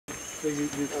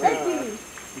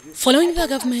Following the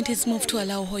government's move to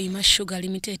allow Hoima Sugar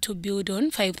Limited to build on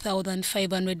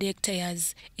 5,500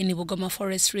 hectares in the Bugoma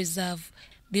Forest Reserve,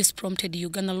 this prompted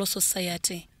Uganda Law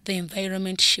Society, the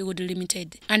Environment Shield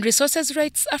Limited, and Resources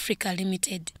Rights Africa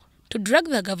Limited to drag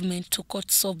the government to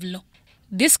courts of law.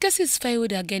 This case is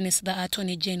filed against the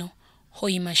Attorney General,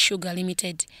 Hoima Sugar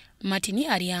Limited, Martini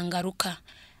Ariangaruka,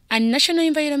 and National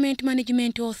Environment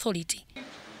Management Authority.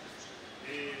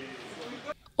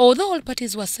 Although all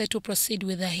parties were set to proceed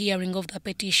with the hearing of the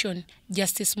petition,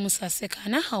 Justice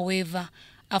Ssekaana, however,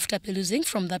 after perusing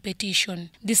from the petition,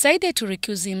 decided to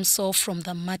recuse himself from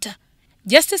the matter.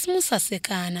 Justice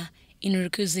Ssekaana, in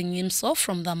recusing himself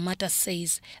from the matter,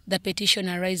 says the petition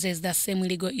arises the same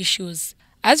legal issues.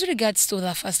 As regards to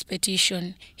the first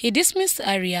petition, he dismissed the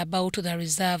area about the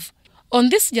reserve. On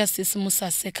this, Justice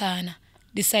Ssekaana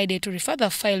decided to refer the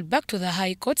file back to the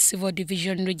High Court Civil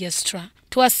Division Registrar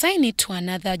to assign it to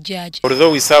another judge.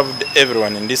 Although we served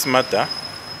everyone in this matter,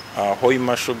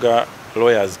 Hoima Sugar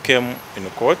lawyers came in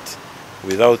court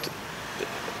without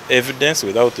evidence,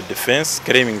 without defense,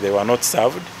 claiming they were not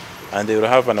served, and they will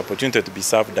have an opportunity to be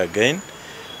served again.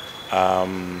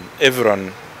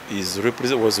 Everyone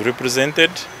was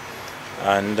represented,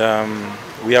 and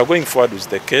we are going forward with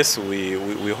the case.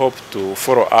 We hope to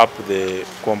follow up the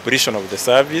completion of the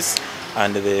service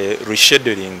and the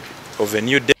rescheduling of a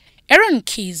new day. Aaron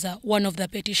Kiza, one of the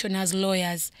petitioner's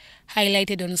lawyers,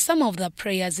 highlighted on some of the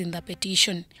prayers in the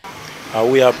petition.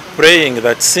 We are praying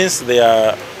that since they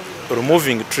are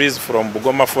removing trees from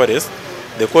Bugoma Forest,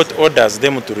 the court orders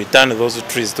them to return those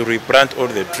trees, to replant all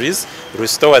the trees,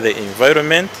 restore the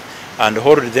environment, and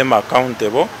hold them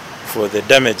accountable for the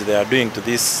damage they are doing to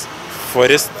this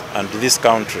forest and to this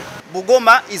country.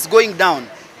 Bugoma is going down.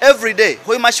 Every day,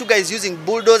 Hoima Sugar is using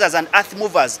bulldozers and earth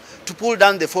movers to pull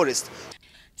down the forest.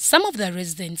 Some of the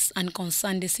residents and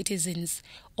concerned citizens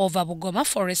of Bugoma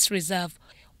Forest Reserve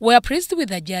were pleased with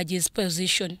the judge's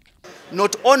position.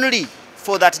 Not only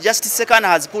for that Justice Ssekaana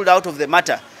has pulled out of the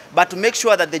matter, but to make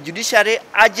sure that the judiciary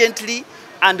urgently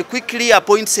and quickly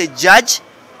appoints a judge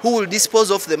who will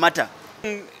dispose of the matter.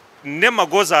 NEMA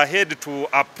goes ahead to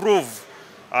approve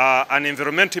an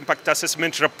environmental impact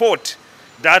assessment report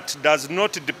that does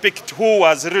not depict who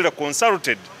was really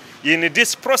consulted in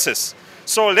this process.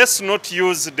 So let's not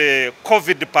use the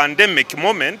COVID pandemic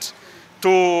moment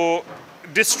to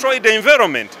destroy the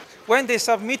environment. When they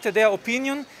submitted their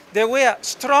opinion, they were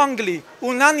strongly,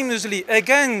 unanimously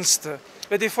against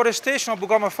the deforestation of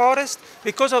Bugoma Forest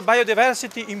because of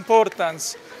biodiversity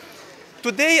importance.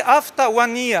 Today, after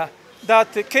 1 year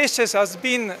that the cases has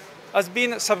been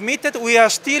submitted, we are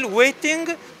still waiting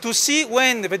to see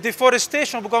when the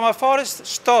deforestation of Bugoma Forest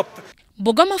stops.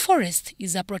 Bugoma Forest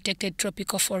is a protected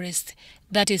tropical forest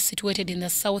that is situated in the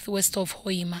southwest of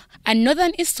Hoima and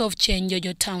northern east of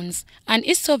Chenjojo towns and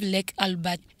east of Lake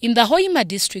Albert in the Hoima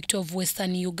district of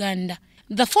western Uganda.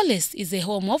 The forest is a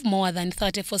home of more than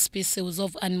 34 species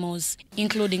of animals,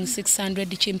 including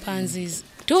 600 chimpanzees,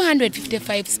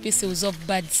 255 species of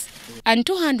birds, and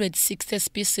 260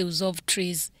 species of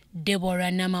trees. Deborah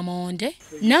Namamonde,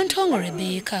 Nantongo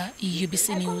Rebecca,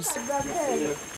 UBC News.